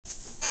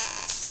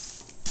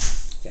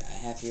Okay, I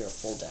have here a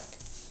full deck.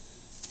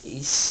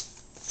 Ace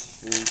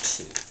through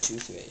two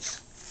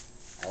threes.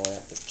 All the way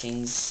up to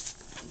kings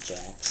and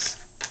jacks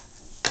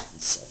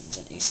and sevens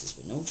and aces,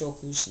 but no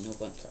jokers and no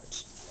blunt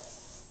cards.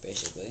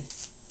 Basically,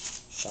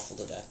 shuffle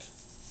the deck.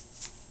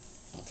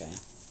 Okay,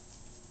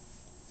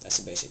 that's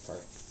the basic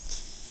part.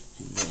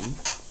 And then,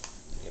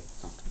 get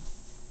comfortable.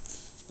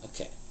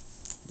 Okay,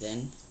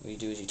 then what you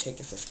do is you take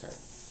the first card.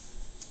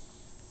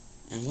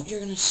 And what you're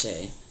going to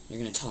say, you're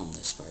going to tell them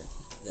this part,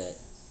 that,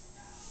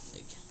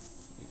 like,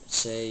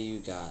 say you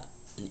got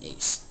an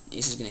ace.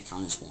 Ace is going to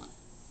count as 1.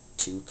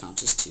 2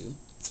 counts as 2.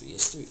 3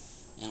 is 3.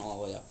 And all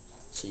the way up.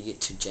 So you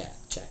get to jack.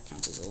 Jack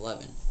counts as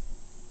 11.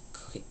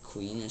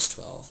 Queen is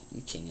 12.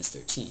 And king is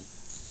 13.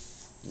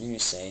 And you're going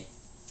to say,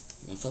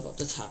 you're going to flip up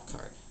the top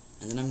card.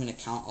 And then I'm going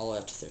to count all the way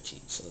up to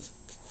 13. So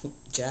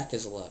jack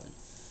is 11.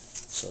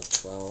 So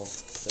 12,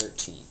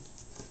 13.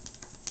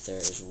 There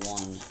is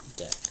one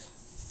deck.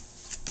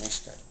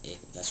 Next card, 8.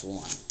 That's 1,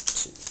 2,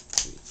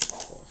 3,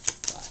 4,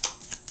 5,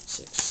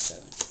 6,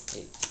 7,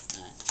 8,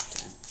 9,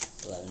 10,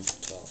 11,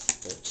 12,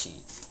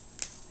 13.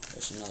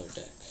 There's another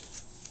deck.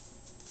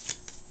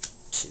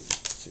 2,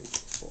 3,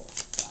 4,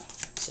 5,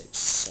 6,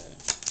 7,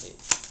 8,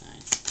 9,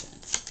 10,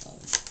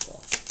 11,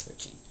 12,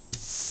 13.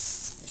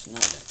 There's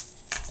another deck.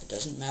 It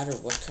doesn't matter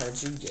what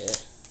cards you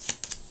get,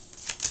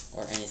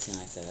 or anything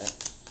like that.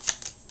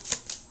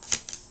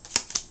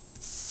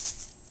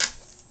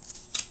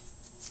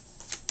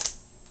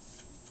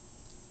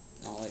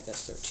 Oh, like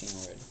that's 13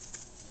 already.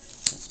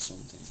 That's the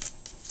same thing.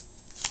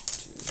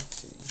 2,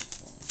 3,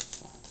 4,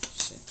 5,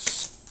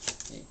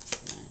 6, 8,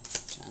 9,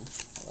 10,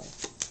 11,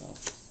 12,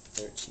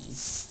 13,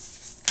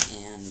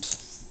 and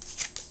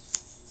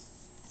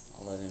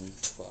 11,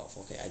 12.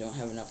 Okay, I don't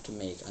have enough to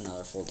make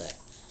another full deck,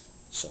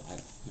 so I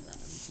don't run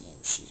them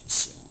over so you can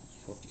see them.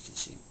 I hope you can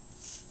see them.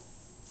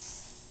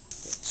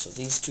 Okay, so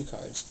these two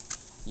cards,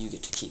 you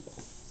get to keep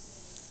them.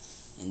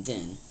 And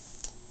then,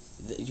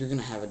 you're going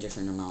to have a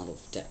different amount of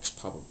decks,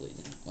 probably,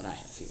 than what I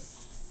have here.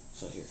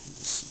 So here,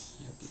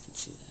 I hope you can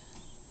see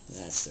that.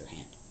 That's their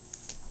hand.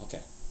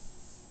 Okay.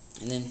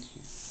 And then,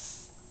 here.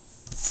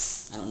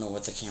 I don't know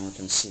what the camera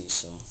can see,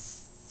 so,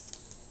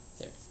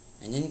 there.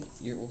 And then,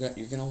 you're going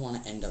to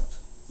want to end up,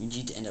 you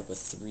need to end up with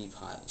 3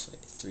 piles,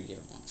 like 3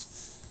 different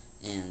ones.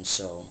 And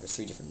so, or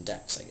 3 different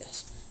decks, I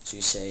guess. So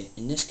you say,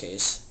 in this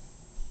case,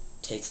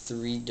 take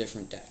 3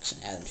 different decks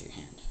and add them to your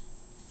hand.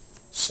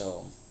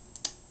 So,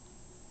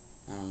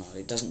 I don't know,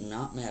 it does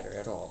not matter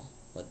at all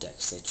what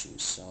decks they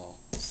choose, so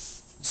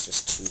let's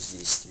just choose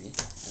these 3,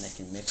 and they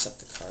can mix up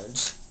the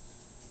cards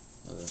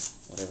of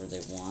whatever they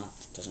want,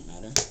 doesn't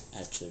matter,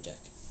 add it to their deck.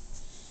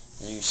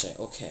 And then you say,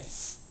 okay,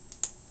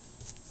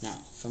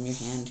 now, from your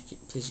hand,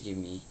 please give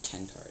me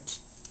 10 cards.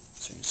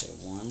 So you're going to say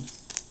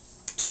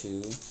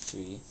 1, 2,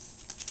 3,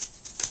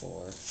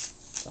 4,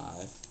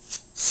 5,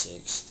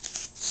 6,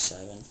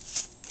 7,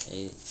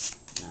 8,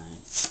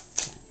 9,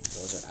 10.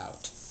 Those are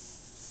out.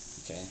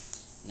 Okay?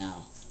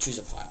 Now, choose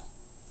a pile,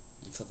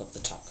 and flip up the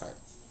top card.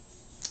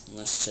 And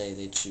let's say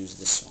they choose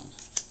this one,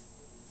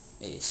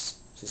 ace.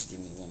 Please give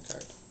me 1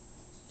 card.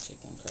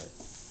 Take 1 card.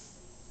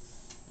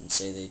 And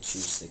say they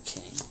choose the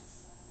king.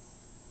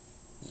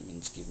 That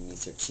means give me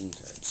 13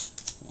 cards.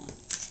 1,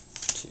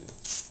 2,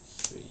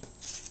 3,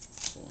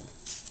 4,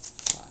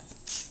 5,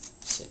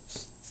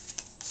 6,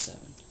 7,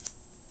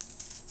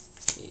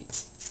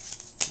 8,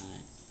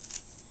 9,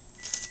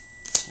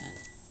 10,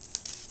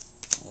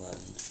 11,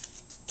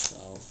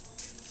 12,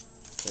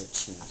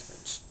 13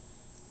 cards.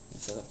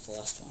 And fill up the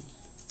last one.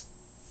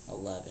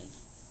 11.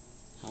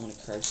 How many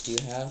cards do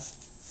you have?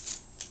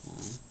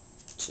 1,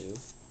 2,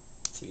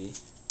 3,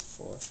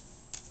 4,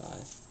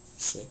 5,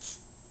 6,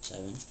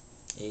 7,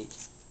 8,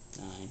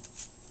 9,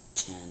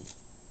 10,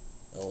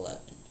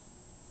 11.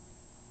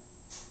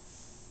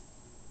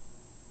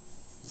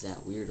 Is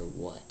that weird or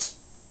what?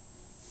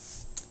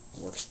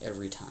 It works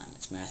every time.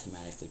 It's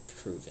mathematically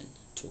proven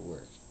to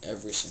work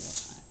every single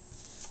time,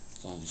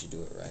 as long as you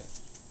do it right.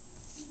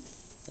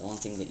 The one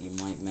thing that you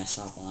might mess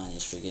up on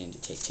is forgetting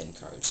to take 10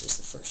 cards is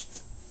the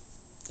first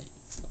thing.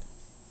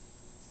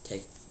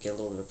 Get a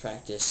little bit of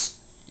practice,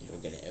 and you'll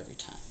get it every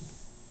time.